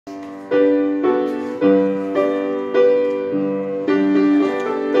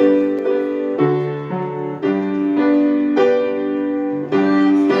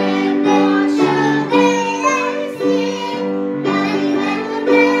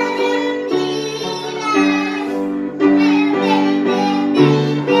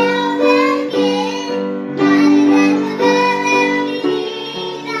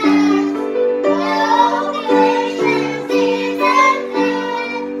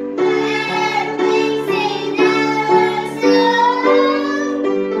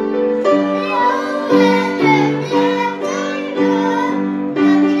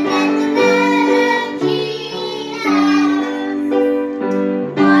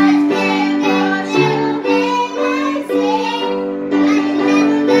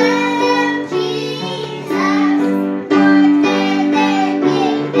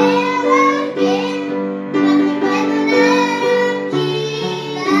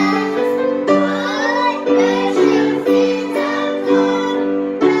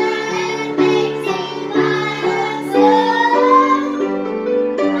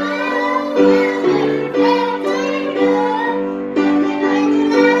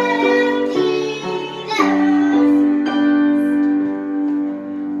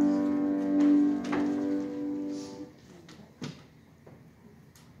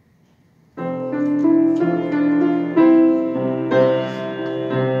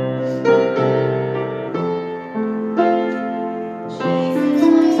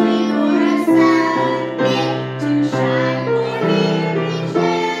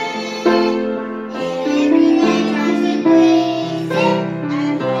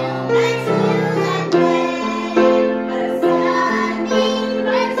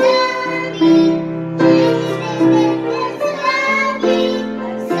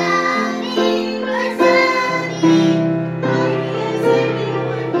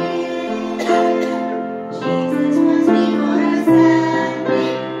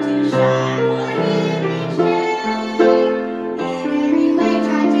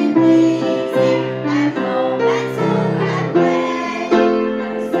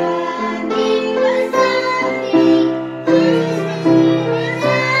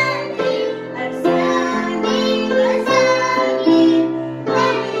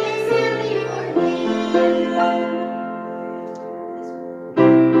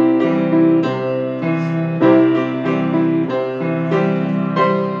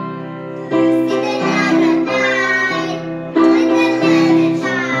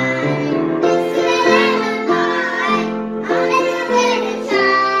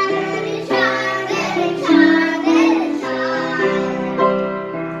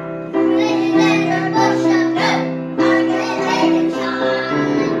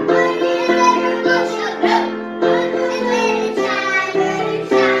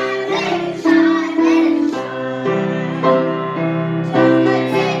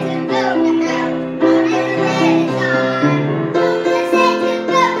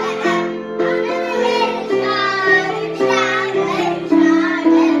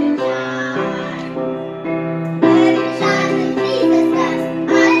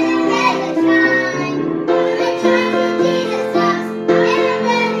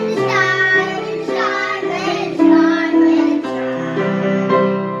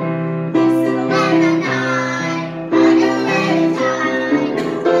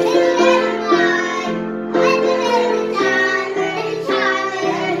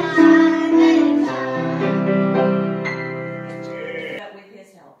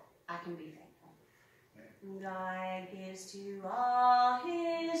can be faithful. God gives to all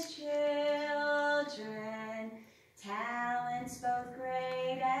his children talents both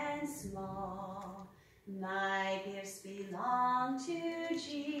great and small. My gifts belong to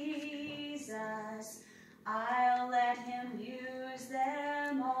Jesus. I'll let him use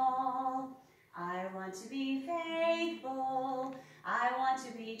them all. I want to be faithful. I want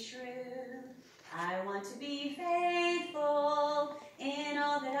to be true. I want to be faithful in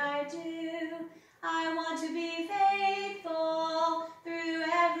all that I do. I want to be faithful through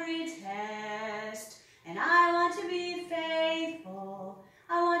every test. And I want to be faithful.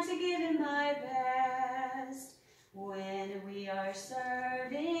 I want to give him my best. When we are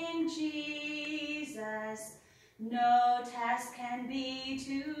serving Jesus, no task can be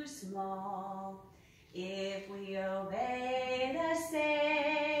too small. If we obey the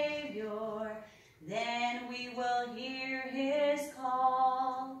Savior, then we will hear his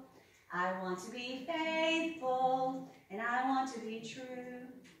call. I want to be faithful, and I want to be true.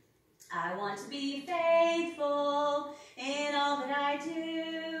 I want to be faithful in all that I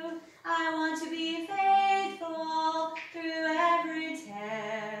do. I want to be faithful through every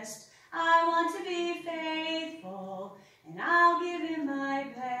test. I want to be faithful, and I'll give him my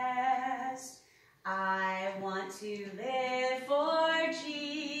best. I want to live for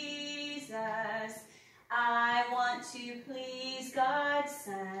Jesus. I want to please God's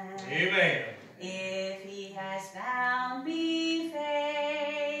Son. Amen. If he has found me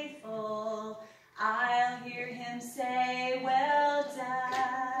faithful, I'll hear him say, well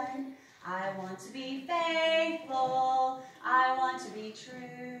done. I want to be faithful. I want to be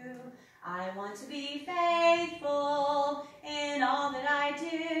true. I want to be faithful in all that I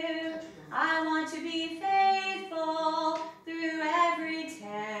do. I want to be faithful through every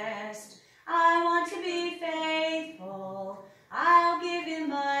test. I want to be faithful. I'll give him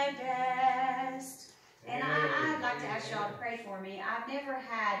my best. And I'd like to ask y'all to pray for me. I've never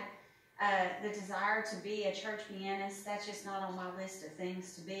had the desire to be a church pianist. That's just not on my list of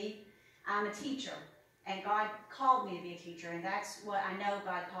things to be. I'm a teacher, and God called me to be a teacher, and that's what I know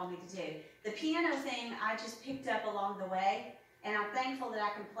God called me to do. The piano thing I just picked up along the way, and I'm thankful that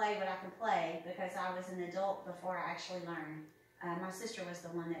I can play what I can play because I was an adult before I actually learned. My sister was the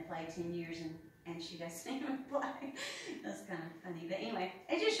one that played 10 years, and she doesn't even play. That's kind of funny. But anyway,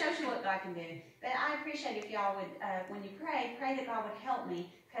 it just shows you what God can do. But I appreciate if y'all would, when you pray that God would help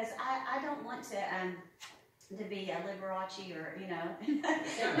me, because I don't want to be a Liberace or, you know.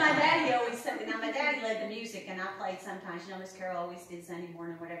 My daddy always told me, now my daddy led the music and I played sometimes. You know, Miss Carol always did Sunday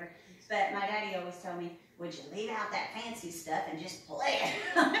morning or whatever. But my daddy always told me, would you leave out that fancy stuff and just play it?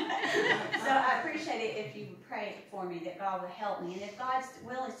 So I appreciate it if you would pray for me that God would help me. And if God's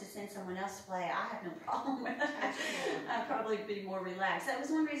will is to send someone else to play, I have no problem with that. I'd probably be more relaxed. That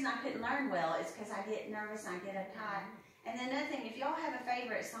was one reason I couldn't learn well, is because I get nervous and I get uptight. And then another thing, if y'all have a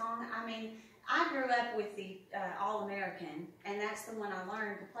favorite song, I mean, I grew up with the All-American, and that's the one I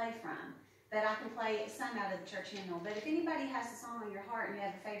learned to play from. But I can play some out of the church hymnal. But if anybody has a song on your heart and you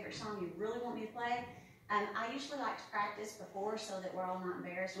have a favorite song you really want me to play, I usually like to practice before so that we're all not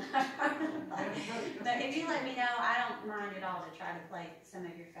embarrassed when I try to play. But if you let me know, I don't mind at all to try to play some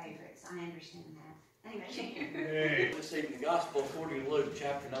of your favorites. I understand that. Anyway. This evening, the Gospel according to Luke,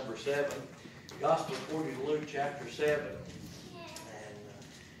 chapter number 7. Gospel according to Luke, chapter 7.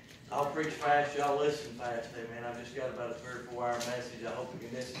 I'll preach fast, y'all listen fast. Amen. I've just got about a 3 or 4 hour message. I hope we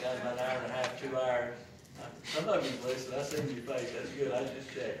can miss it down about an hour and a half, 2 hours. Some of you listen. I see your face. That's good. I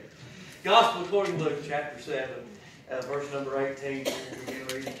just checked. Gospel according to Luke, chapter 7, verse number 18. We'll begin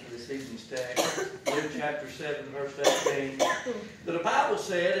reading for this evening's text. Luke chapter 7, verse 18. The Bible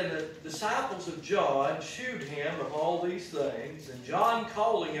said, and the disciples of John shewed him of all these things. And John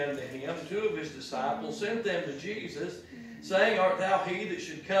calling unto him 2 of his disciples sent them to Jesus, saying, Art thou he that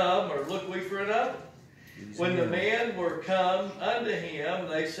should come, or look we for another? When the men were come unto him,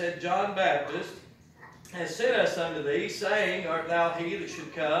 they said, John Baptist has sent us unto thee, saying, Art thou he that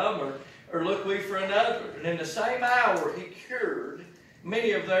should come, or look we for another? And in the same hour he cured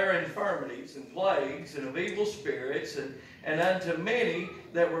many of their infirmities and plagues and of evil spirits, and unto many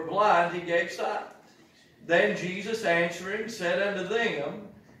that were blind he gave sight. Then Jesus answering said unto them,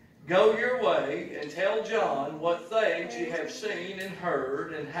 Go your way, and tell John what things ye have seen and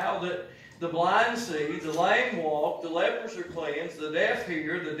heard, and how that the blind see, the lame walk, the lepers are cleansed, the deaf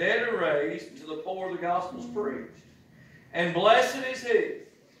hear, the dead are raised, and to the poor the gospel is preached. And blessed is he,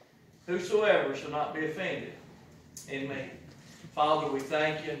 whosoever shall not be offended in me. Father, we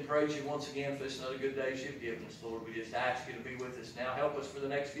thank you and praise you once again for this another good day you've given us, Lord. We just ask you to be with us now. Help us for the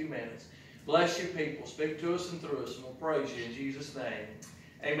next few minutes. Bless your people. Speak to us and through us, and we'll praise you in Jesus' name.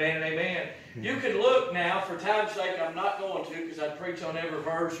 Amen and amen. You can look now, for time's sake, I'm not going to because I preach on every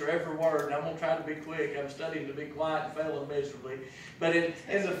verse or every word, and I'm going to try to be quick. I'm studying to be quiet and failing miserably. But in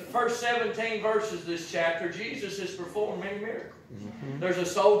the first 17 verses of this chapter, Jesus has performed many miracles. There's a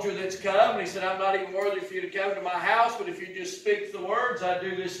soldier that's come, and he said, I'm not even worthy for you to come to my house, but if you just speak the words, I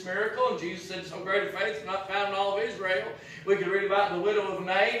do this miracle. And Jesus said, so great a faith is not found in all of Israel. We could read about the widow of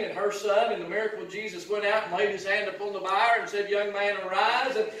Nain and her son, and the miracle Jesus went out and laid his hand upon the bier and said, young man,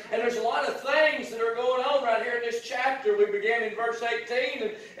 arise. And there's a lot of things that are going on right here in this chapter. We began in verse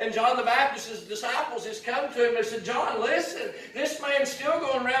 18, and John the Baptist's disciples has come to him and said, John, listen, this man's still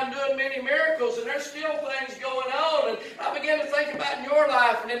going around doing many miracles, and there's still things going on. And I began to think about in your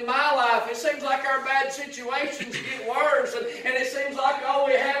life and in my life, it seems like our bad situations get worse, and it seems like all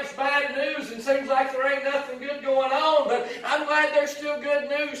we have is bad news, and it seems like there ain't nothing good going on. But I'm glad there's still good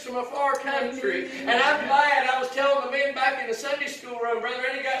news from a far country. And I'm glad, I was telling the men back in the Sunday school room, Brother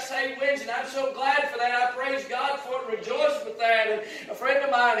Eddie got saved Wednesday, and I'm so glad for that. I praise God for it and rejoice with that. And a friend of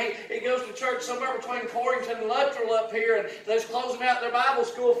mine, he goes to church somewhere between Corrington and Luttrell up here, and they was closing out their Bible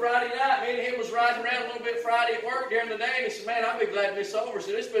school Friday night. Me and him was riding around a little bit Friday at work during the day, and he said, man, I'll be glad this over. He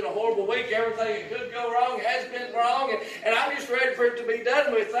said, it's been a horrible week. Everything that could go wrong has been wrong, and I'm just ready for it to be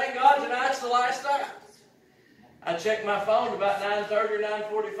done with. Thank God tonight's the last night. I checked my phone about 9:30 or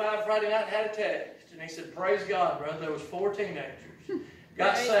 9:45 Friday night and had a text. And he said, praise God, brother, there was 4 teenagers.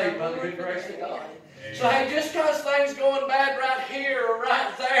 Got saved by the good grace of God. So, hey, just because things going bad right here or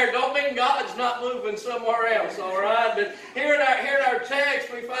right there don't mean God's not moving somewhere else, all right? But here in our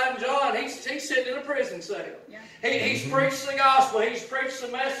text, we find John, he's sitting in a prison cell. Yeah. He's preached the gospel. He's preached the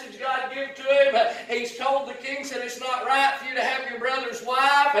message God gave to him. He's told the king that it's not right for you to have your brother's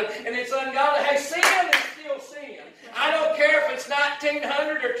wife, and it's ungodly. Hey, sin is still sin. I don't care if it's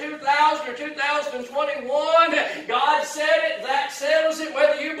 1900 or 2000 or 2021. God said it. That settles it.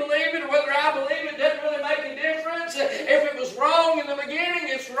 Whether you believe it or whether I believe it doesn't really make a difference. If it was wrong in the beginning,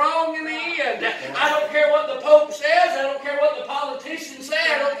 it's wrong in the end. I don't care what the Pope says. I don't care what the politicians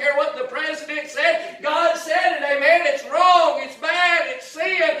say. I don't care what the president said. God said it. Amen. It's wrong. It's bad. It's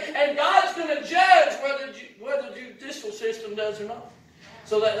sin. And God's going to judge whether the judicial system does or not.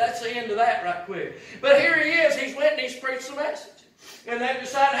 So that's the end of that right quick. But here he is. He's went and he's preached the message. And they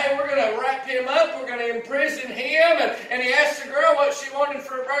decided, hey, we're going to wrap him up. We're going to imprison him. And he asked the girl what she wanted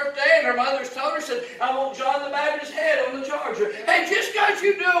for her birthday. And her mother's told her, said, I want John the Baptist's head on the charger. Hey, just because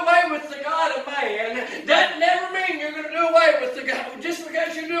you do away with the God of man, that never mean you're going to do away with the God. Just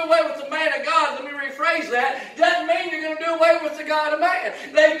because you do away with the man of God, let me rephrase that, doesn't mean you're going to do away with the God of man.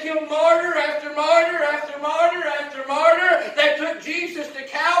 They killed martyr after martyr after martyr after martyr. They took Jesus to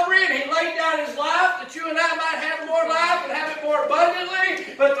Calvary, and he laid down his life that you and I might have more life and have it more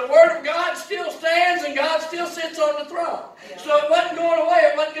abundantly. But the Word of God still stands, and God still sits on the throne. So it wasn't going away.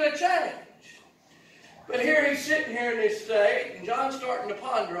 It wasn't going to change. But here he's sitting here in this state, and John's starting to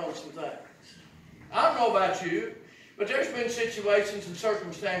ponder on some things. I don't know about you, but there's been situations and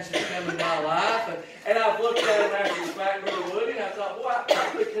circumstances come in my life, and I've looked at them after the fact, Brother Woody, and I thought, boy, I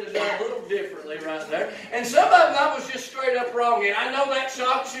probably could have done a little differently right there. And some of them I was just straight up wrong in. I know that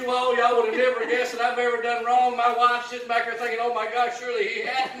shocks you all. Y'all would have never guessed that I've ever done wrong. My wife sits back there thinking, oh my gosh, surely he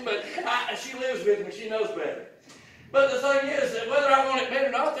hadn't, but she lives with me. She knows better. But the thing is that whether I want it admit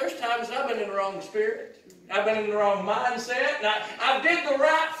or not, there's times I've been in the wrong spirit. I've been in the wrong mindset. And I did the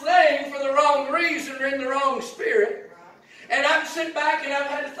right thing for the wrong reason or in the wrong spirit. And I've sit back and I've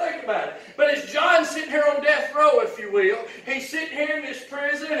had to think about it. But as John's sitting here on death row, if you will, he's sitting here in this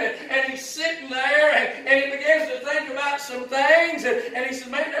prison and he's sitting there and he begins to think about some things and he says,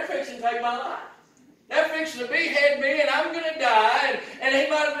 man, they're fixing to take my life. They're fixing to behead me and I'm going to die. And he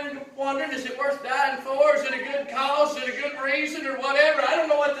might have been wondering, is it worth dying for? Is it a good cause? Is it a good reason or whatever? I don't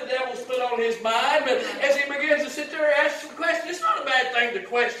know what the devil's put on his mind. But as he begins to sit there and ask some questions, it's not a bad thing to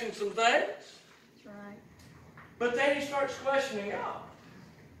question some things. But then he starts questioning God.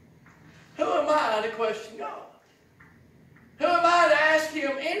 Who am I to question God? Who am I to ask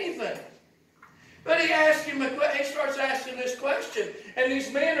him anything? But he starts asking this question. And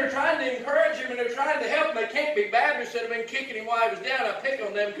these men are trying to encourage him and they're trying to help him. They can't be Baptists that have been kicking him while he was down. I pick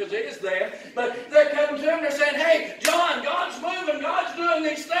on them because it is them. But they're coming to him and they're saying, hey, John, God's moving. God's doing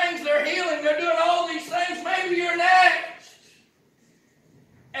these things. They're healing. They're doing all these things. Maybe you're next.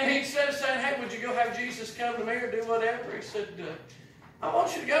 And he said, saying, hey, would you go have Jesus come to me or do whatever? He said, I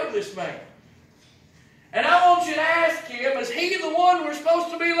want you to go to this man. And I want you to ask him, is he the one we're supposed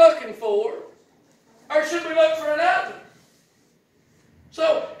to be looking for? Or should we look for another?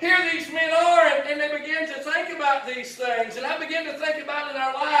 So here these men are, and they begin to think about these things. And I begin to think about in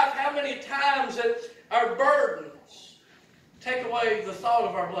our life how many times that our burdens take away the thought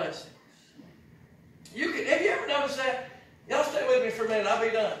of our blessings. Have you ever noticed that? Y'all stay with me for a minute, I'll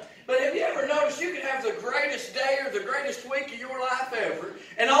be done. But have you ever noticed you can have the greatest day or the greatest week of your life ever,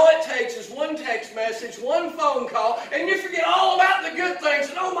 and all it takes is one text message, one phone call, and you forget all about the good things,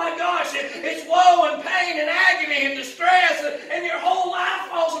 and oh my gosh, it's woe and pain and agony and distress, and your whole life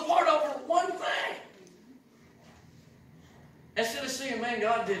falls apart over one thing. Instead of seeing, man,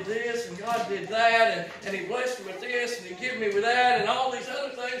 God did this and God did that, and He blessed me with this and He gave me with that, and all these other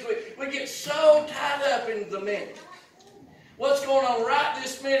things, we get so tied up in the minute. What's going on right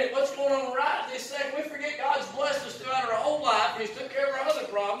this minute? What's going on right this second? We forget God's blessed us throughout our whole life. He's took care of our other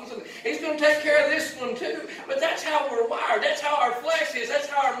problems, and He's going to take care of this one too. But that's how we're wired. That's how our flesh is. That's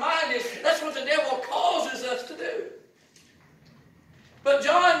how our mind is. That's what the devil causes us to do. But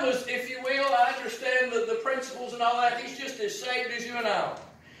John was, if you will, I understand the principles and all that. He's just as saved as you and I are,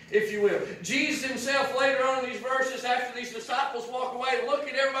 if you will. Jesus Himself, later on in these verses, after these disciples walk away, look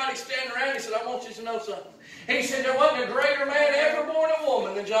at everybody standing around. He said, I want you to know something. He said, there wasn't a greater man ever born of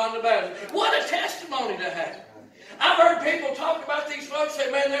woman than John the Baptist. What a testimony to have. I've heard people talk about these folks,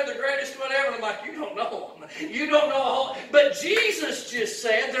 say, man, they're the greatest whatever. And I'm like, you don't know them. You don't know a whole. But Jesus just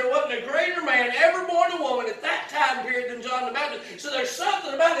said there wasn't a greater man ever born of woman at that time period than John the Baptist. So there's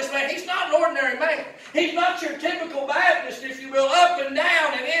something about this man. He's not an ordinary man. He's not your typical Baptist, if you will, up and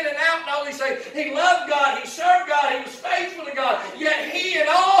down and in and out and all these things. He loved God. He served God. He was faithful to God. Yet he, in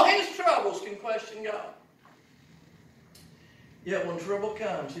all his troubles, can question God. Yet when trouble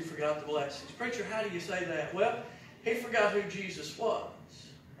comes, he forgot the blessings. Preacher, how do you say that? Well, he forgot who Jesus was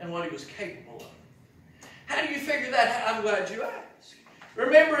and what He was capable of. How do you figure that out? I'm glad you asked.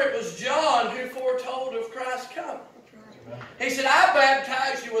 Remember, it was John who foretold of Christ's coming. He said, I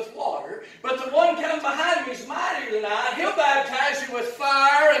baptize you with water, but the one coming behind me is mightier than I, and He'll baptize you with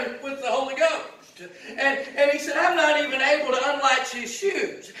fire and with the Holy Ghost. And He said, I'm not even able to unlatch His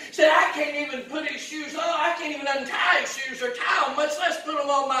shoes. He said, I can't even put His shoes on. I can't even untie His shoes or tie them, much less put them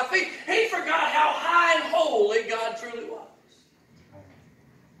on my feet. He forgot how high and holy God truly was.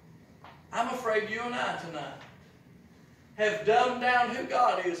 I'm afraid you and I tonight have dumbed down who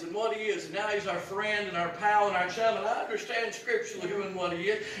God is and what He is. And now He's our friend and our pal and our chum. And I understand scripturally who and what He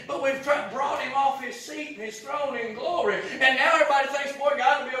is. But we've brought Him off His seat and His throne in glory. And now everybody thinks, boy,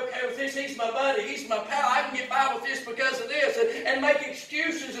 God will be okay with this. He's my buddy. He's my pal. I can get by with this because of this. And make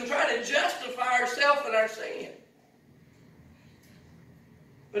excuses and try to justify ourselves and our sin.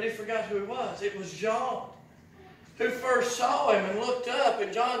 But he forgot who He was. It was John who first saw Him and looked up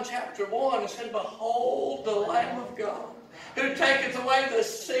in John chapter 1 and said, behold the Lamb of God, who taketh away the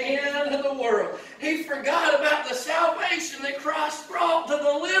sin of the world. He forgot about the salvation that Christ brought, the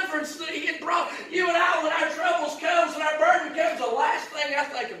deliverance that He had brought. You and I, when our troubles comes and our burden comes, the last thing I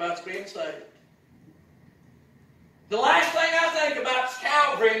think about is being saved. The last thing I think about is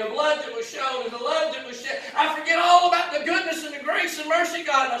Calvary and the blood that was shown and the love that was shed. I forget all about the goodness and the grace and mercy of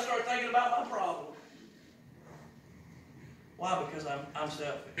God, and I start thinking about my problem. Why? Because I'm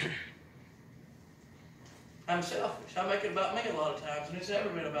selfish. I'm selfish. I make it about me a lot of times, and it's never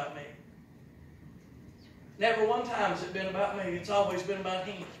been about me. Never one time has it been about me. It's always been about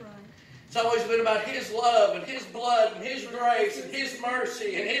Him. It's always been about His love and His blood and His grace and His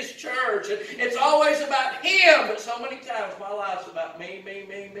mercy and His church. And it's always about Him, but so many times my life's about me.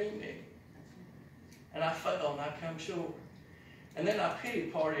 And I fail and I come short. And then I pity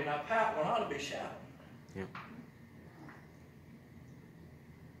party and I pout when I ought to be shouting. Yeah.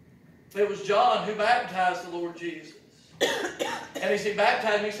 It was John who baptized the Lord Jesus. And as He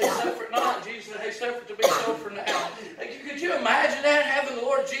baptized him, he said, suffer it not. Jesus said, hey, suffer it to be so for now. Could you imagine that, having the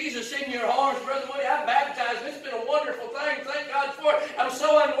Lord Jesus in your arms? Brother Woody, I'm baptized. It's been a wonderful thing. Thank God for it. I'm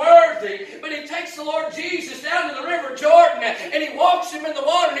so unworthy. But He takes the Lord Jesus down to the river Jordan, and He walks Him in the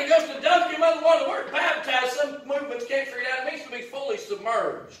water, and He goes to dunk Him under the water. The word baptized, some movements can't figure it out. It means to be fully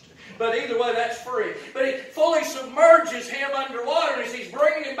submerged. But either way, that's free. But He fully submerges him underwater, and as He's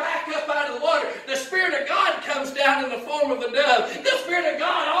bringing him back up out of the water, the Spirit of God comes down in the form of a dove. The Spirit of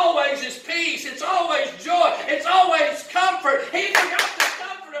God always is peace. It's always joy. It's always comfort. He forgot the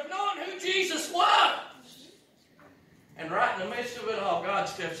comfort of knowing who Jesus was. And right in the midst of it all, God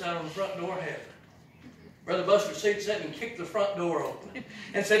steps out on the front door of heaven. Brother Buster seats in and kicked the front door open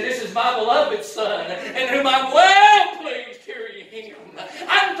and said, this is my beloved Son, in whom I'm well pleased. Hear ye Him.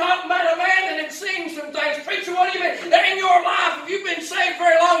 I'm talking about a man that had seen some things. Preacher, what do you mean? That in your life, if you've been saved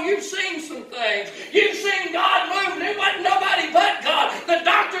very long, you've seen some things. You've seen God move, and it wasn't nobody but God. The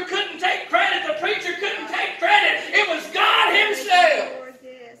doctor couldn't take credit. The preacher couldn't take credit. It was God Himself.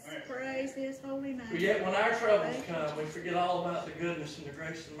 Praise His holy name. But yet when our troubles come, we forget all about the goodness and the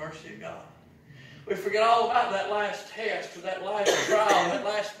grace and mercy of God. We forget all about that last test or that last trial, that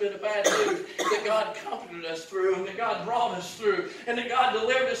last bit of bad news that God comforted us through and that God brought us through and that God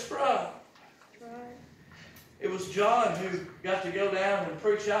delivered us from. Right. It was John who got to go down and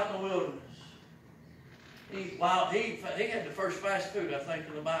preach out in the wilderness. He had the first fast food, I think,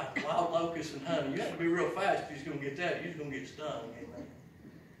 in the Bible. Wild locusts and honey. You had to be real fast if you're going to get that. You're going to get stung. Amen.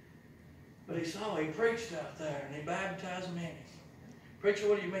 But he preached out there and he baptized many. Preacher,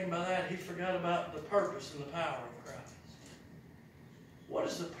 what do you mean by that? He forgot about the purpose and the power of Christ. What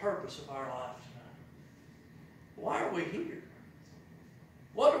is the purpose of our life tonight? Why are we here?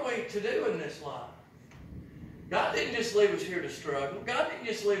 What are we to do in this life? God didn't just leave us here to struggle. God didn't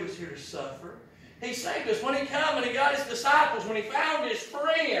just leave us here to suffer. He saved us when He came and He got His disciples, when He found His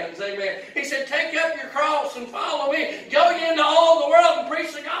friends, amen. He said, take up your cross and follow me. Go ye into all the world and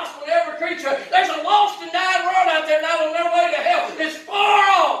preach the gospel to every creature. There's a lost and dying world out there now on their way to hell. It's far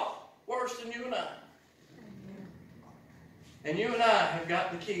off, worse than you and I. And you and I have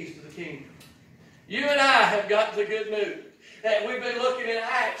got the keys to the kingdom. You and I have got the good news. And we've been looking at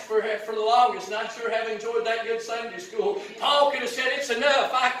Acts for the longest, and I sure have enjoyed that good Sunday school. Paul could have said, it's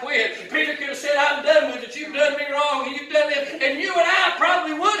enough, I quit. Peter could have said, I'm done with it. You've done me wrong, and you've done it. And you and I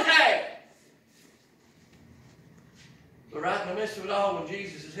probably would have. But right in the midst of it all, when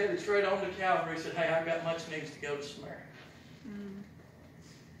Jesus is headed straight on to Calvary, He said, hey, I've got much needs to go to Samaria.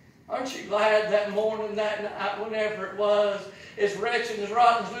 Aren't you glad that morning, that night, whenever it was, as wretched and as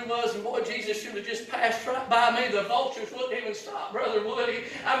rotten as we was, and boy, Jesus should have just passed right by me. The vultures wouldn't even stop, Brother Woody.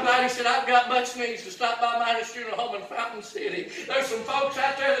 I'm glad He said, I've got much needs to stop by Midas Funeral Home in Fountain City. There's some folks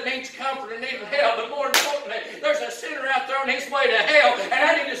out there that needs comfort and need help, but more importantly, there's a sinner out there on his way to hell, and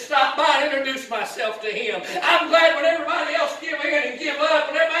I need to stop by and introduce myself to him. I'm glad when everybody else give in and give up,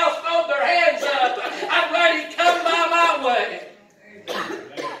 and everybody else throwed their hands up, I'm glad He come by my way.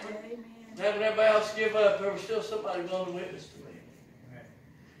 And when everybody else give up, there was still somebody willing to witness to me.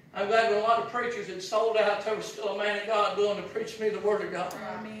 I'm glad when a lot of preachers had sold out, there was still a man of God willing to preach me the Word of God.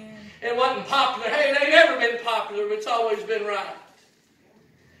 Amen. It wasn't popular. Hey, it ain't never been popular, but it's always been right.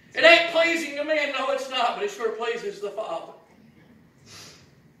 It ain't pleasing to men, no it's not, but it sure pleases the Father.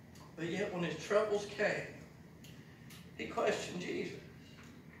 But yet when his troubles came, he questioned Jesus.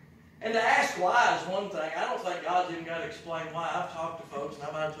 And to ask why is one thing. I don't think God's even got to explain why. I've talked to folks, and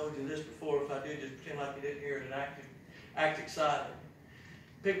I might have told you this before. If I did, just pretend like you didn't hear it and act excited.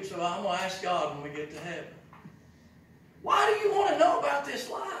 People say, well, I'm going to ask God when we get to heaven. Why do you want to know about this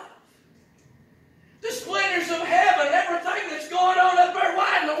life? The splendors of heaven, everything that's going on up there.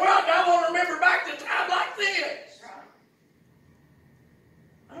 Why in the world do I want to remember back to a time like this?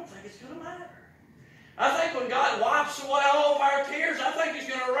 I don't think it's going to matter. I think when God wipes away all of our tears, I think He's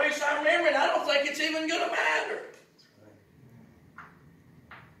going to erase our memory, and I don't think it's even going to matter.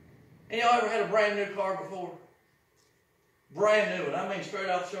 And y'all ever had a brand new car before? Brand new one. I mean straight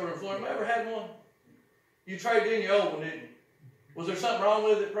off the shoulder floor. Have you ever had one? You traded in your old one, didn't you? Was there something wrong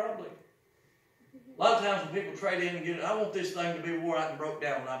with it? Probably. A lot of times when people trade in and get it, I want this thing to be wore out and broke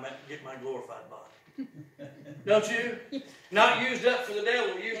down when I get my glorified body. Don't you? Not used up for the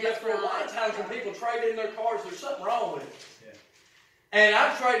devil, used up for a lot of times when people trade in their cars, there's something wrong with it. Yeah. And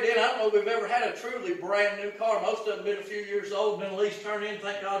I've traded in, I don't know if we've ever had a truly brand new car. Most of them have been a few years old, been at least turned in.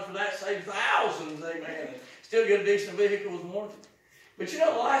 Thank God for that. Saved thousands, amen. Still get a decent vehicle with warranty. But you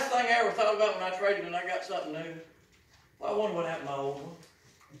know the last thing I ever thought about when I traded and I got something new? Well, I wonder what happened to my old one.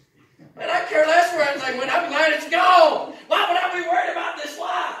 Man, I care less where everything went. I'm glad it's gone. Why would I be worried about this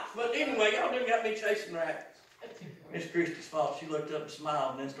life? But anyway, y'all done got me chasing rabbits. Miss Christie's fault. She looked up and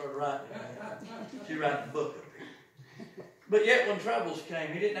smiled and then started writing. She wrote the book up here. But yet when troubles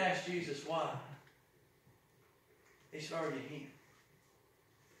came, he didn't ask Jesus why. He said, are you him?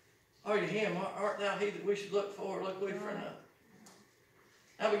 Are you him? Art thou he that we should look for, look we for another?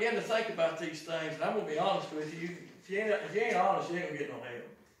 I began to think about these things, and I'm going to be honest with you. If you ain't honest, you ain't going to get no help.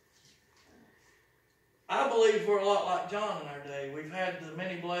 I believe we're a lot like John in our day. We've had the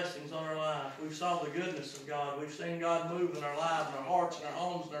many blessings on our life. We've saw the goodness of God. We've seen God move in our lives, in our hearts, in our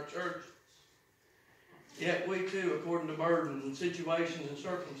homes, in our churches. Yet we too, according to burdens and situations and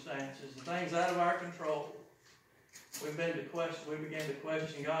circumstances and things out of our control, we began to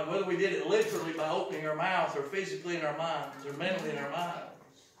question God, whether we did it literally by opening our mouth or physically in our minds or mentally in our minds.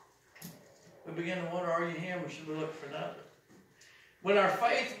 We begin to wonder, are you him or should we look for another? When our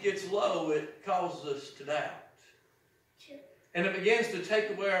faith gets low, it causes us to doubt. And it begins to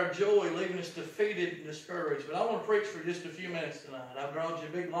take away our joy, leaving us defeated and discouraged. But I want to preach for just a few minutes tonight. I've drawn you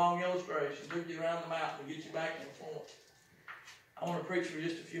a big, long illustration, took you around the mountain to get you back in the form. I want to preach for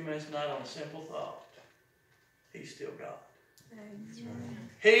just a few minutes tonight on a simple thought. He's still God.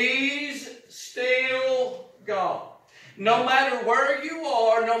 He's still God. No matter where you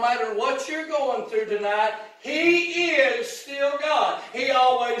are, no matter what you're going through tonight, He is still God. He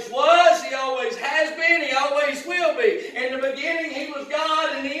always was, He always has been, He always will be. In the beginning, He was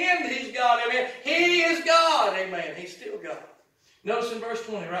God. In the end, He's God. Amen. He is God. Amen. He's still God. Notice in verse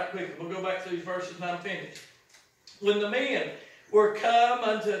 20, right quickly. We'll go back to these verses and I'm finished. When the men were come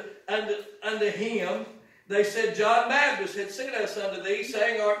unto Him, they said, John Baptist had sent us unto thee,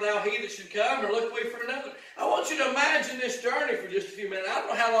 saying, Art thou he that should come, or look we for another? I want you to imagine this journey for just a few minutes. I don't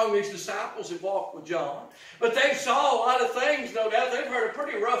know how long these disciples have walked with John, but they saw a lot of things, no doubt. They've heard a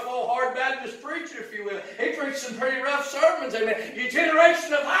pretty rough old hard Baptist preacher, if you will. He preached some pretty rough sermons, amen. You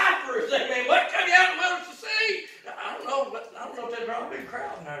generation of vipers, amen. What come you out in the wilderness to see? I don't know if they'd draw a big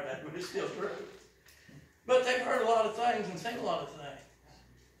crowd in there, but it's still true. But they've heard a lot of things and seen a lot of things.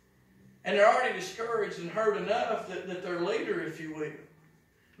 And they're already discouraged and hurt enough that their leader, if you will,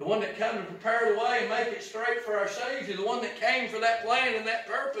 the one that came to prepare the way and make it straight for our Savior, the one that came for that plan and that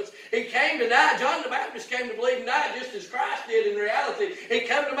purpose, He came to die. John the Baptist came to believe and die just as Christ did in reality. He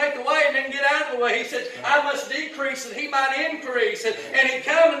came to make the way and then get out of the way. He said, I must decrease that He might increase. And He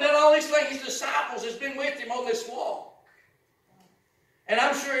come and done all these things. His disciples has been with Him on this walk. And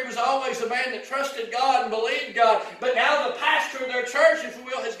I'm sure he was always a man that trusted God and believed God. But now the pastor of their church, if you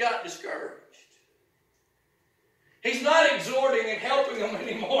will, has got discouraged. He's not exhorting and helping them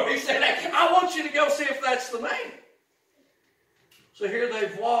anymore. He said, hey, I want you to go see if that's the man. So here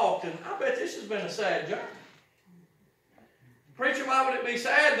they've walked, and I bet this has been a sad journey. Preacher, why would it be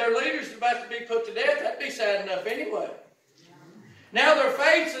sad? Their leader's about to be put to death. That'd be sad enough anyway. Now their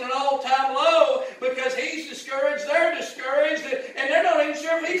faith's at an all-time low because he's discouraged, they're discouraged, and they're not even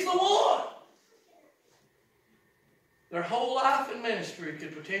sure if he's the one. Their whole life and ministry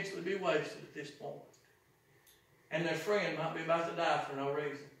could potentially be wasted at this point. And their friend might be about to die for no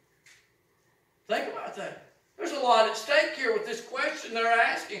reason. Think about that. There's a lot at stake here with this question they're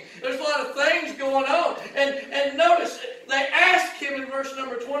asking. There's a lot of things going on. And notice, they ask him in verse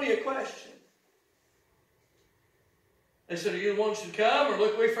number 20 a question. They said, are you the one who should come, or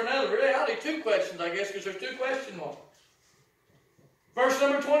look we for another? Really, two questions, I guess, because there's two question marks. Verse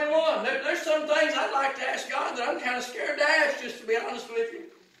number 21. There's some things I'd like to ask God that I'm kind of scared to ask, just to be honest with you.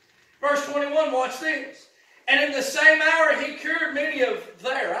 Verse 21, watch this. And in the same hour he cured many of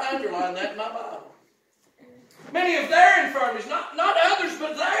their, I underline that in my Bible. Many of their infirmities, not others,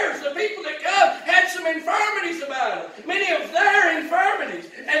 but theirs. The people that come had some infirmities about them. Many of their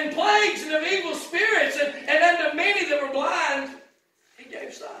infirmities and plagues and of evil spirits, and unto many that were blind, he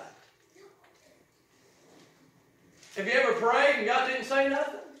gave sight. Have you ever prayed and God didn't say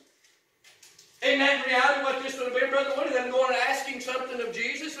nothing? Isn't that in reality what this would have been, Brother Woody? Them going and asking something of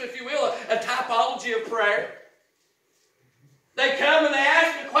Jesus, if you will, a typology of prayer. They come and they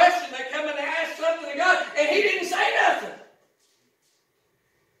ask a question. They come and they ask something to God, and he didn't say nothing.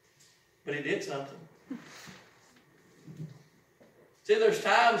 But he did something. See, there's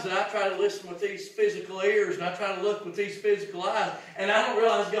times that I try to listen with these physical ears, and I try to look with these physical eyes, and I don't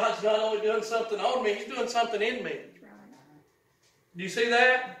realize God's not only doing something on me, He's doing something in me. Do you see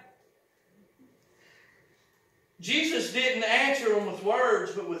that? Jesus didn't answer them with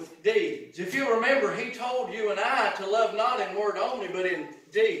words, but with deeds. If you remember, He told you and I to love not in word only, but in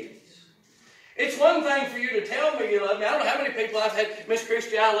deeds. It's one thing for you to tell me you love me. I don't know how many people I've had, Miss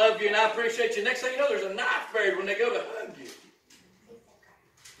Christie, I love you and I appreciate you. Next thing you know, there's a knife buried when they go to hug you.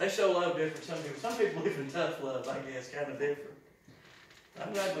 They show love different, some people. Some people live in tough love, I guess, kind of different.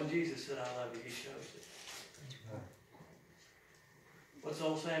 I'm glad when Jesus said, I love you, He shows it. What's the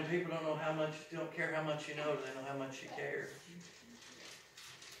old saying? People don't care how much you know, they know how much you care.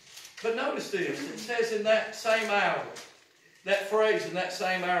 But notice this. It says in that same hour. That phrase, in that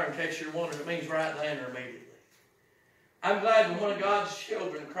same hour, in case you're wondering, it means right then or immediately. I'm glad when one of God's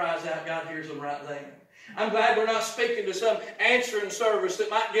children cries out, God hears them right then. I'm glad we're not speaking to some answering service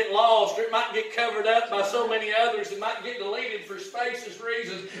that might get lost or it might get covered up by so many others and might get deleted for spacious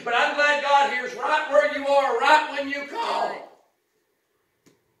reasons. But I'm glad God hears right where you are, right when you call.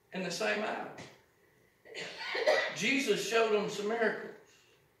 In the same hour. Jesus showed them some miracles.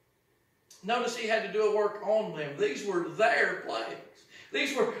 Notice He had to do a work on them. These were their plagues.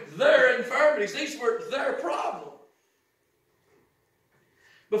 These were their infirmities. These were their problems.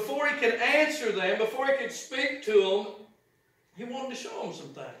 Before He could answer them, before He could speak to them, He wanted to show them some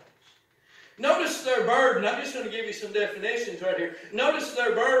things. Notice their burden. I'm just going to give you some definitions right here. Notice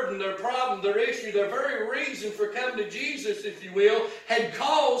their burden, their problem, their issue, their very reason for coming to Jesus, if you will, had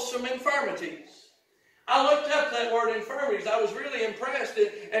caused some infirmities. I looked up that word infirmities. I was really impressed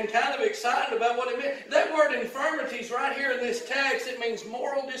and kind of excited about what it meant. That word infirmities right here in this text, it means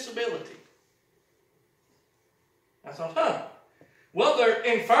moral disability. I thought, well, their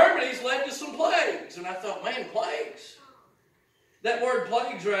infirmities led to some plagues. And I thought, man, plagues? That word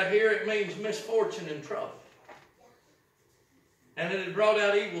plagues right here, it means misfortune and trouble. And it had brought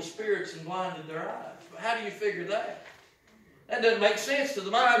out evil spirits and blinded their eyes. But how do you figure that? That doesn't make sense to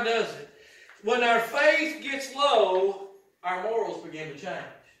the mind, does it? When our faith gets low, our morals begin to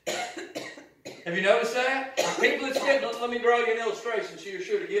change. Have you noticed that? People that's been, let me draw you an illustration so you're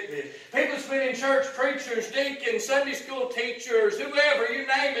sure to get this. People that's been in church, preachers, deacons, Sunday school teachers, whoever, you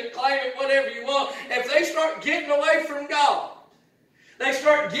name it, claim it, whatever you want, if they start getting away from God, they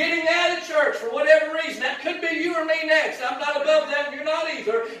start getting out of church for whatever reason. That could be you or me next. I'm not above them, you're not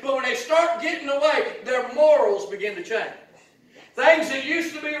either. But when they start getting away, their morals begin to change. Things that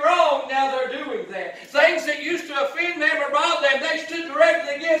used to be wrong, now they're doing that. Things that used to offend them or bother them, they stood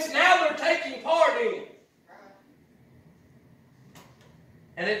directly against, now they're taking part in.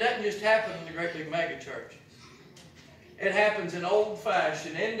 And it doesn't just happen in the great big mega churches. It happens in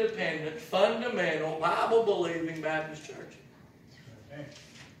old-fashioned, independent, fundamental, Bible-believing Baptist churches.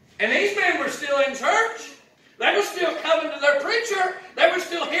 And these men were still in church. They were still coming to their preacher. They were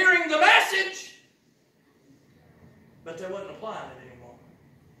still hearing the message. But they wasn't applying it anymore.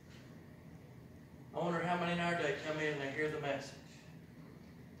 I wonder how many in our day come in and they hear the message.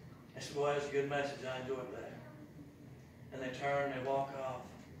 They say, boy, that's a good message. I enjoyed that. And they turn, they walk off,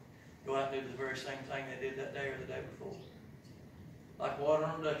 go out and do the very same thing they did that day or the day before. Like water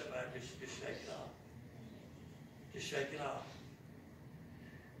on a duck's back, just shake it off. Just shake it off.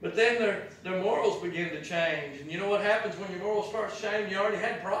 But then their morals begin to change. And you know what happens when your morals start changing? You already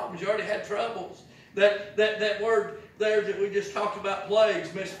had problems. You already had troubles. That word there that we just talked about,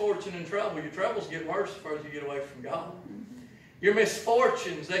 plagues, misfortune, and trouble. Your troubles get worse the further you get away from God. Your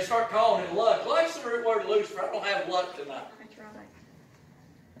misfortunes, they start calling it luck. Luck's the root word Lucifer. I don't have luck tonight. That's right.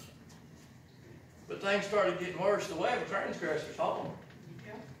 But things started getting worse. The way of a transgressor's home.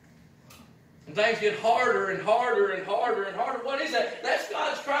 And things get harder and harder and harder and harder. What is that? That's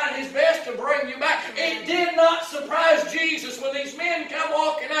God's trying His best to bring you back. It did not surprise Jesus when these men come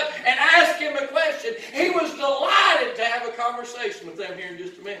walking up and ask Him a question. He was delighted to have a conversation with them here in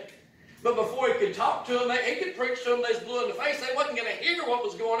just a minute. But before He could talk to them, He could preach to them, they was blue in the face. They wasn't going to hear what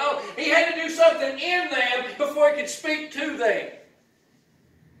was going on. He had to do something in them before He could speak to them.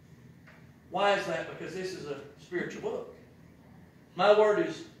 Why is that? Because this is a spiritual book. My word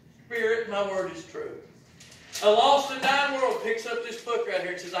is Spirit, my word is true. A lost and dying world picks up this book right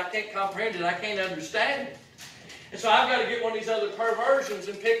here and says, I can't comprehend it, I can't understand it. And so I've got to get one of these other perversions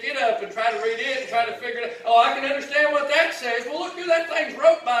and pick it up and try to read it and try to figure it out. Oh, I can understand what that says. Well, look who that thing's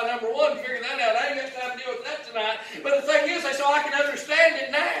wrote by, number one, figure that out. I ain't got time to deal with that tonight. But the thing is, so I can understand it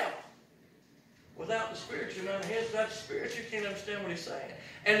now. Without the Spirit, you're not His. Without the Spirit, you can't understand what He's saying.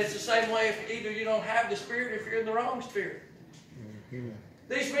 And it's the same way if either you don't have the Spirit or if you're in the wrong spirit.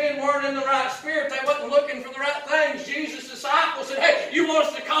 These men weren't in the right spirit. They wasn't looking for the right things. Jesus' disciples said, hey, you want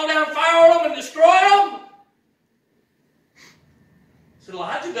us to call down fire on them and destroy them? He said,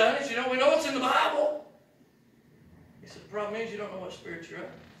 Elijah done it. You know, we know it's in the Bible. He said, the problem is you don't know what spirit you're in.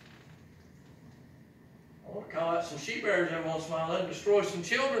 I want to call out some sheep bears every once in a while and destroy some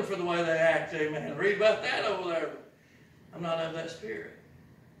children for the way they act. Amen. Read about that over there. I'm not of that spirit.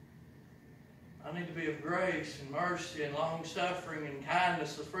 I need to be of grace and mercy and long-suffering and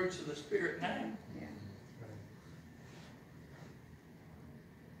kindness, the fruits of the Spirit now. Yeah.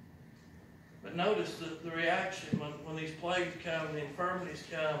 But notice the reaction when these plagues come and the infirmities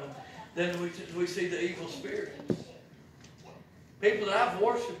come. And then we see the evil spirits. People that I've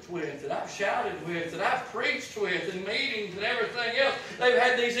worshiped with, that I've shouted with, that I've preached with in meetings and everything else. They've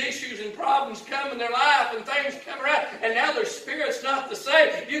had these issues and problems come in their life and things come around. And now their spirit's not the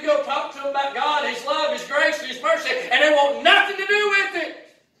same. You go talk to them about God, His love, His grace, and His mercy, and they want nothing to do with it.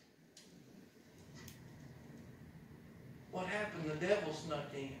 What happened? The devil snuck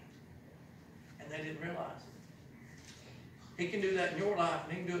in. And they didn't realize it. He can do that in your life,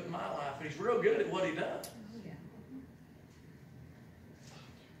 and He can do it in my life. And He's real good at what He does.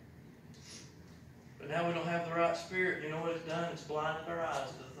 But now we don't have the right spirit. You know what it's done? It's blinded our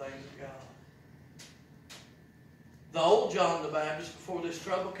eyes to the things of God. The old John the Baptist, before this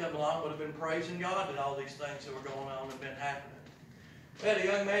trouble came along, would have been praising God that all these things that were going on had been happening. We had a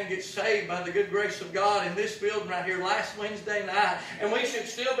young man get saved by the good grace of God in this building right here last Wednesday night, and we should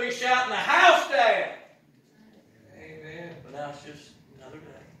still be shouting the house down. Amen. But now it's just another day.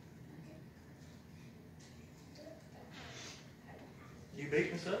 You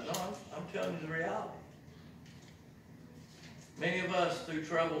beating us up? No, I'm telling you the reality. Many of us, through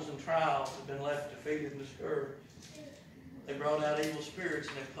troubles and trials, have been left defeated and discouraged. They brought out evil spirits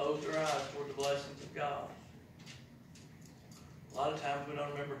and they've closed their eyes toward the blessings of God. A lot of times we don't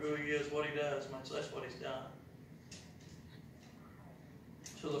remember who He is, what He does, much less what He's done.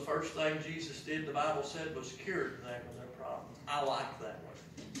 So the first thing Jesus did, the Bible said, was cured them of their problems. I like that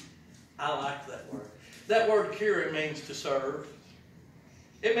word. I like that word. That word cure, it means to serve.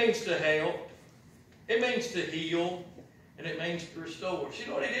 It means to help. It means to heal. And it means to restore. See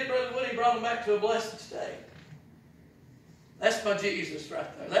what He did, Brother Woody? He brought them back to a blessed state. That's my Jesus right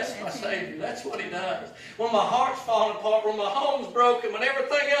there. That's my Savior. That's what He does. When my heart's falling apart, when my home's broken, when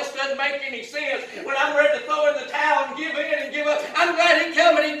everything else doesn't make any sense, when I'm ready to throw in the towel and give in and give up, I'm glad He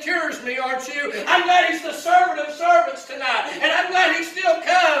comes and He cures me, aren't you? I'm glad He's the servant of servants tonight. And I'm glad He still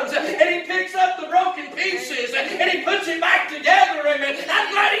comes and He picks up the broken pieces and He puts it back together. Amen.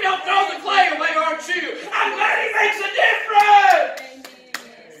 I'm glad He don't throw the clay away, aren't you? I'm glad He makes a difference.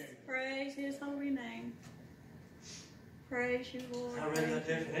 Praise His holy name. Praise you, Lord. I read that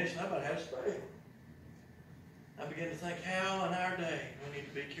definition. I about had to spray. I began to think how in our day we need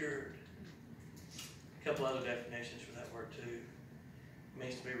to be cured. A couple other definitions for that word too. It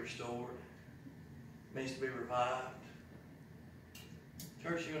means to be restored. It means to be revived.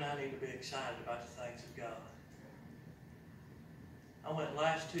 Church, you and I need to be excited about the things of God. I went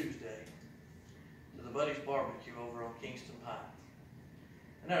last Tuesday to the Buddy's Barbecue over on Kingston Pike.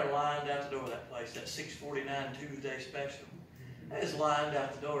 And they're lined out the door of that place, that 6:49 Tuesday special. They just lined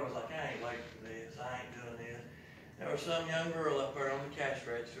out the door. I was like, I ain't waiting for this. I ain't doing this. There was some young girl up there on the cash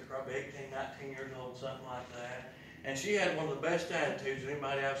register, probably 18, 19 years old, something like that. And she had one of the best attitudes of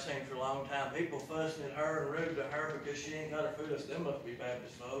anybody I've seen for a long time. People fussing at her and rude to her because she ain't got her food. I said, them must be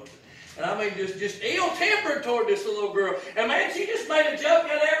Baptist folks. And I mean, just ill-tempered toward this little girl. And man, she just made a joke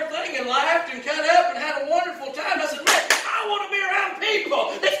out of everything and laughed and cut up and had a wonderful time. I said, man, I want to be around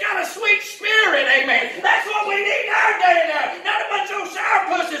people that's got a sweet spirit, amen. That's what we need in our day and hour. Not a bunch of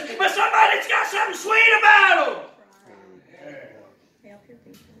sourpusses, but somebody that's got something sweet about them. Help your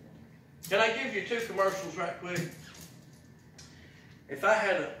people. Can I give you 2 commercials right quick? If I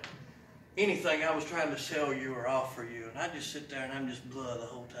had anything I was trying to sell you or offer you, and I just sit there and I'm just blah the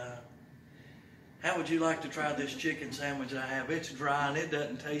whole time. How would you like to try this chicken sandwich I have? It's dry and it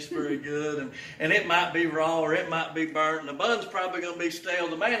doesn't taste very good, and it might be raw or it might be burnt, and the bun's probably going to be stale,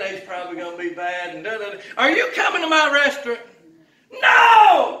 the mayonnaise probably going to be bad, and da-da-da. Are you coming to my restaurant?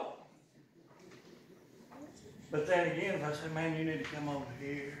 No! But then again, if I say, man, you need to come over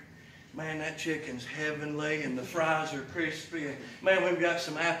here. Man, that chicken's heavenly and the fries are crispy. And man, we've got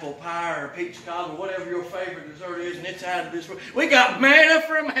some apple pie or peach cobbler, whatever your favorite dessert is, and it's out of this world. We got manna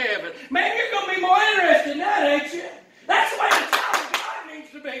from heaven. Man, you're going to be more interested in that, ain't you? That's the way the child of God needs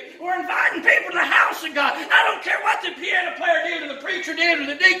to be. We're inviting people to the house of God. I don't care what the piano player did or the preacher did or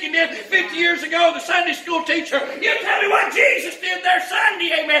the deacon did 50 years ago, the Sunday school teacher. You tell me what Jesus did there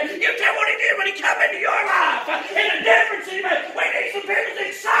Sunday, amen. You tell me what He did when He come into your life and the difference He made. We need some people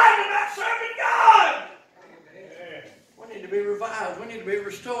that's excited about serving God. We need to be revived. We need to be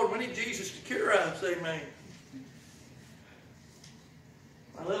restored. We need Jesus to cure us, amen.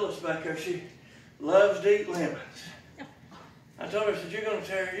 My littlest back there, she loves to eat lemons. I told her, I said, you're going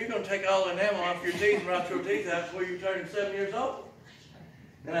to take all the enamel off your teeth and rot your teeth out before you turn 7 years old.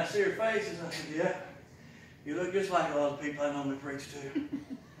 And I see her face and I said, yeah, you look just like a lot of people I normally preach to.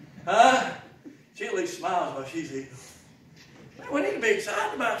 Huh? She at least smiles while she's eating. Man, we need to be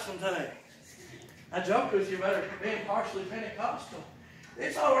excited about some things. I joked with you about her being partially Pentecostal.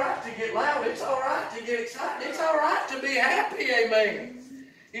 It's all right to get loud. It's all right to get excited. It's all right to be happy, amen.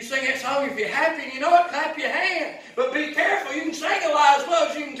 You sing that song, if you're happy and you know it, clap your hand. But be careful, you can sing a lie as well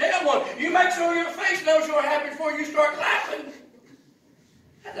as you can tell one. You make sure your face knows you're happy before you start clapping.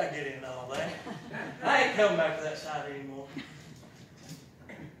 How'd I get into all that? I ain't coming back to that side anymore.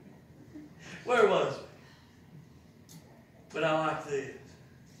 Where was it? But I like this.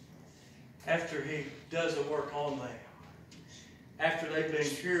 After He does the work on them, after they've been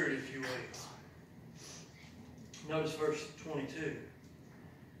cured, if you will. Notice verse 22.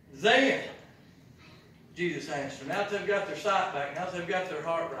 Then Jesus answered. Now that they've got their sight back, now that they've got their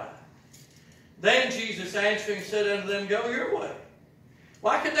heart right. Then Jesus answering said unto them, go your way.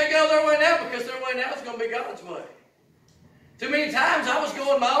 Why could they go their way now? Because their way now is going to be God's way. Too many times I was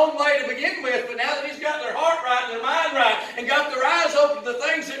going my own way to begin with, but now that He's got their heart right and their mind right and got their eyes open to the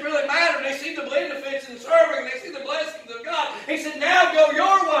things that really matter, they see the benefits in serving, they see the blessings of God. He said, now go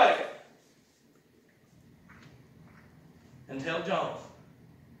your way. And tell John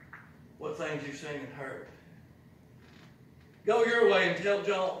what things you've seen and heard. Go your way and tell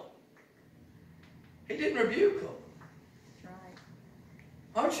John. He didn't rebuke them. Right.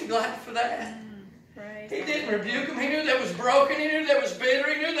 Aren't you glad for that? Praise He the didn't Lord. rebuke them. He knew that was broken. He knew that was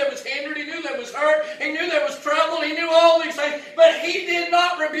bitter. He knew that was hindered. He knew that was hurt. He knew that was trouble. He knew all these things. But he did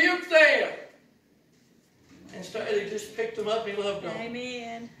not rebuke them. Instead, he just picked them up and he loved them.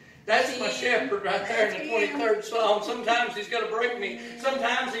 Amen. That's my shepherd right there in the 23rd Psalm. Sometimes he's going to bring me.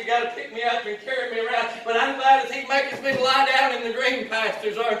 Sometimes he's got to pick me up and carry me around. But I'm glad that he maketh me to lie down in the green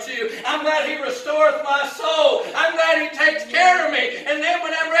pastures, aren't you? I'm glad he restoreth my soul. I'm glad he takes care of me. And then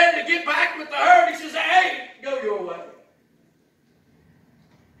when I'm ready to get back with the herd, he says, hey, go your way.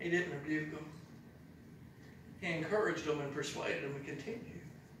 He didn't rebuke them. He encouraged them and persuaded them to continue.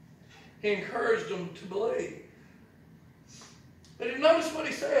 He encouraged them to believe. But notice what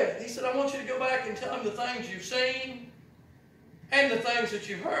he said. He said, I want you to go back and tell him the things you've seen and the things that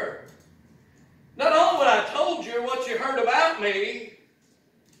you've heard. Not only what I told you or what you heard about me,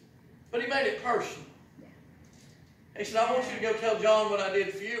 but he made it personal. He said, I want you to go tell John what I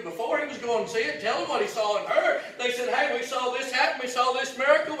did for you. Before he was going to see it, tell him what he saw and heard. They said, hey, we saw this happen, we saw this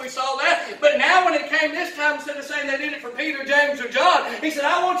miracle, we saw that. But now when it came this time, instead of saying they did it for Peter, James, or John, he said,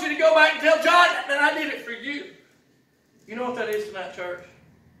 I want you to go back and tell John that I did it for you. You know what that is tonight, church?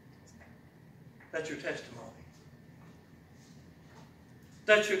 That's your testimony.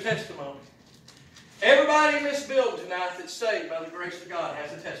 That's your testimony. Everybody in this building tonight that's saved by the grace of God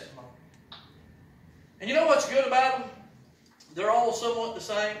has a testimony. And you know what's good about them? They're all somewhat the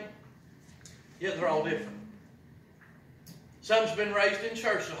same, yet they're all different. Some's been raised in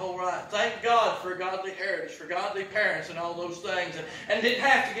church the whole life. Thank God for a godly heritage, for godly parents and all those things. And didn't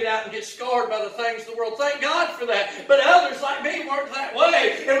have to get out and get scarred by the things of the world. Thank God for that. But others like me weren't that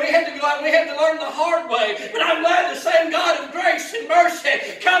way. And we had to go out and we had to learn the hard way. But I'm glad the same God of grace and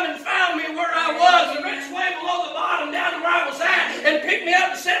mercy come and found me where I was. And reached way below the bottom down to where I was at. And picked me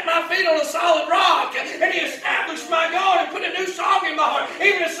up and set my feet on a solid rock. And he established my going and put a new song in my heart.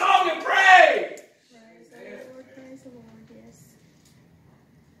 Even a song of praise. Praise the Lord, yes.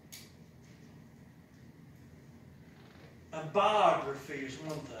 A biography is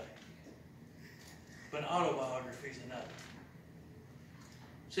one thing, but an autobiography is another.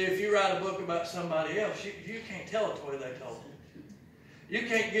 See, if you write a book about somebody else, you can't tell it the way they told it. You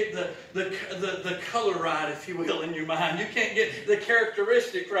can't get the color right, if you will, in your mind. You can't get the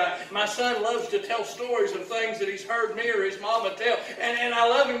characteristic right. My son loves to tell stories of things that he's heard me or his mama tell, and I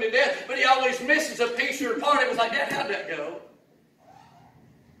love him to death, but he always misses a piece or a part. He was like, Dad, how'd that go?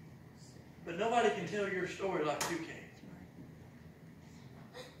 But nobody can tell your story like you can.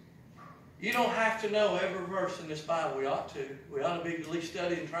 You don't have to know every verse in this Bible. We ought to. We ought to be at least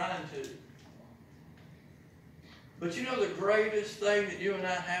studying, trying to. But you know the greatest thing that you and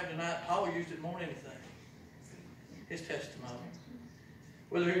I have tonight, Paul used it more than anything, his testimony.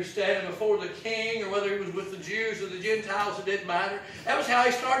 Whether he was standing before the king or whether he was with the Jews or the Gentiles, it didn't matter. That was how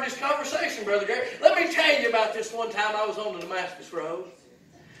he started his conversation, Brother Gary. Let me tell you about this one time I was on the Damascus Road.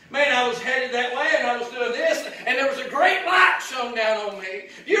 Man, I was headed that way and I was doing this, and there was a great light shone down on me.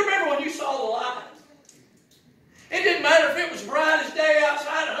 Do you remember when you saw the light? It didn't matter if it was bright as day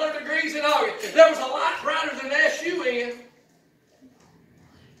outside, 100 degrees in August. There was a light brighter than the SUN.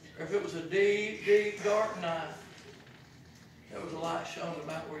 Or if it was a deep, deep, dark night, there was a light shone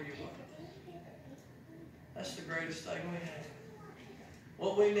about where you were. That's the greatest thing we have.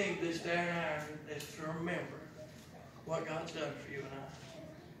 What we need this day and hour is to remember what God's done for you and I.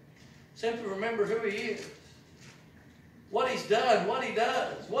 Simply remember who He is, what He's done, what He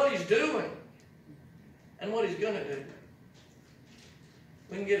does, what He's doing, and what He's going to do.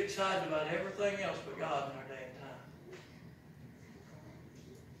 We can get excited about everything else but God in our day and time.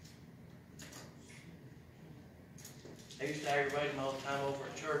 I used to aggravate them all the time over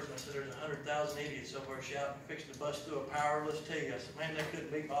at church, and I said, there's 100,000 idiots over there shouting, fixing to bust through a powerless T. I said, man, they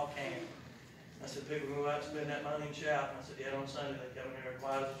couldn't beat Paul Cannon. I said, people go out and spend that money and shout. And I said, yeah, on Sunday they come in here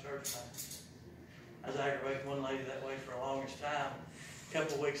quiet as a church mouse. I was aggravating one lady that way for the longest time. A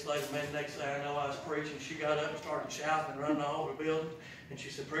couple of weeks later, man, next thing I know, I was preaching. She got up and started shouting and running all over the building. And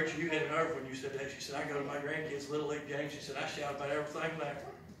she said, preacher, you had a nerve when you said that. She said, I go to my grandkids' Little League games. She said, I shout about everything there.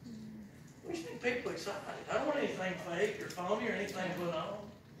 We just need people excited. I don't want anything fake or phony or anything going on.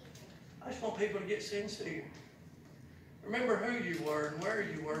 I just want people to get sincere. Remember who you were and where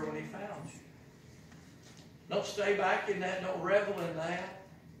you were when He found you. Don't stay back in that. Don't revel in that.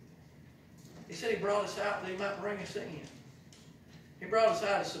 He said He brought us out that He might bring us in. He brought us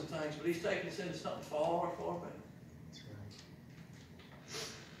out of some things, but He's taking us into something far, far better.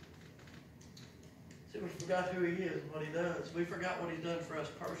 See, we forgot who He is and what He does. We forgot what He's done for us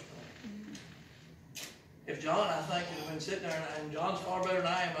personally. If John, I think, had been sitting there, and John's far better than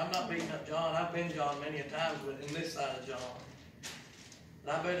I am. I'm not beating up John. I've been John many a times in this side of John.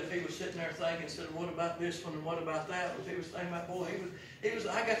 And I bet if he was sitting there thinking, said, what about this one and what about that? If he was thinking about, boy,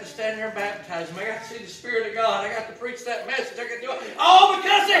 I got to stand there and baptize him. I got to see the Spirit of God. I got to preach that message. I got to do it all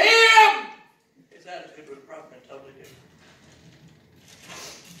because of him. His attitude would have probably been totally different.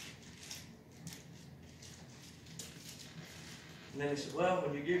 And then he said, well,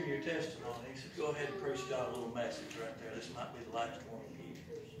 when you give me your testimony, he said, go ahead and preach God a little message right there. This might be the last one he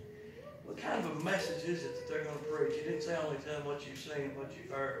hears. What kind of a message is it that they're going to preach? He didn't say only tell them what you've seen and what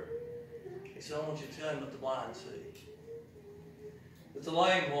you've heard. He said, I want you to tell them that the blind see, that the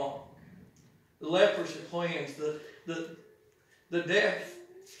lame walk, the lepers are cleansed, the deaf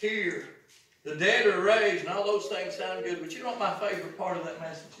hear, the dead are raised, and all those things sound good. But you know what my favorite part of that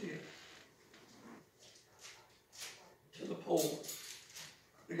message is? To the poor,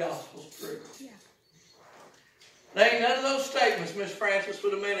 the gospel's preached. Yeah. There ain't none of those statements Miss Francis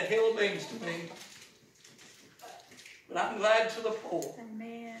would have meant a hill of beans to me. But I'm glad to the poor.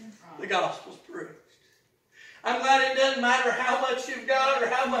 Amen. The gospel's preached. I'm glad it doesn't matter how much you've got or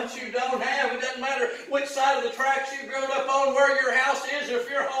how much you don't have. It doesn't matter which side of the tracks you've grown up on, where your house is, or if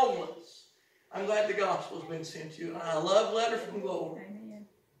you're homeless. I'm glad the gospel's been sent to you. And I love letter from glory. Amen.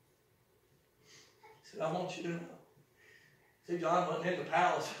 He said, I want you to know. See, John wasn't in the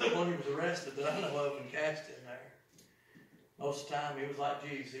palace when he was arrested that I know of and cast in there. Most of the time he was like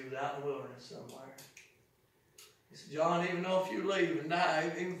Jesus. He was out in the wilderness somewhere. He said, John, even though if you leave and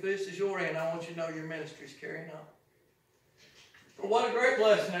die, even if this is your end, I want you to know your ministry's carrying on. But what a great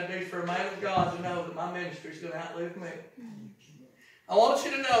blessing that'd be for a man of God to know that my ministry's going to outlive me. I want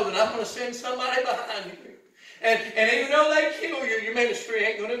you to know that I'm going to send somebody behind you. And even though they kill you, your ministry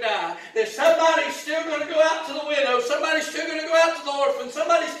ain't going to die. That somebody's still going to go out to the widow. Somebody's still going to go out to the orphan.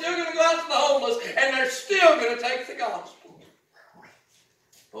 Somebody's still going to go out to the homeless. And they're still going to take the gospel.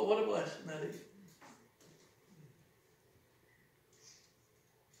 But what a blessing that is.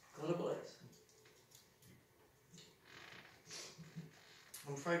 What a blessing.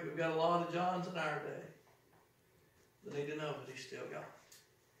 I'm afraid we've got a lot of Johns in our day that need to know that he's still God.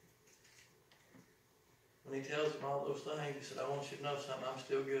 When he tells them all those things, he said, I want you to know something. I'm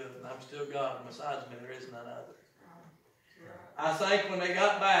still good, and I'm still God, and besides me, there is none other. I think when they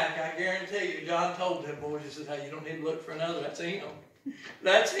got back, I guarantee you, John told them boys, he said, hey, you don't need to look for another. That's him.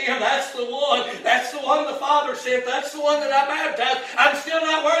 That's him. That's the one. That's the one the Father sent. That's the one that I baptized. I'm still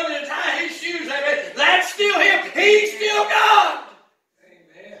not worthy to tie his shoes. Amen. That's still him. He's still God.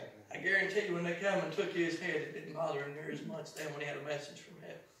 Amen. I guarantee you, when they come and took his head, it didn't bother him near as much then when he had a message from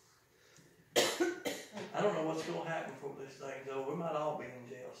heaven. I don't know what's going to happen before this thing's over. We might all be in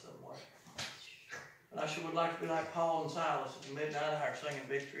jail somewhere. But I sure would like to be like Paul and Silas at the midnight hour singing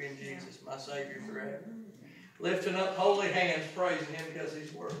Victory in Jesus, my Savior forever. Lifting up holy hands, praising him because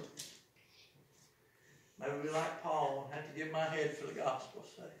he's worthy. Maybe be like Paul and have to give my head for the gospel's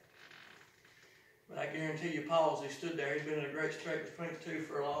sake. But I guarantee you, Paul, as he stood there, he'd been in a great strait between the two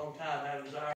for a long time, had a desire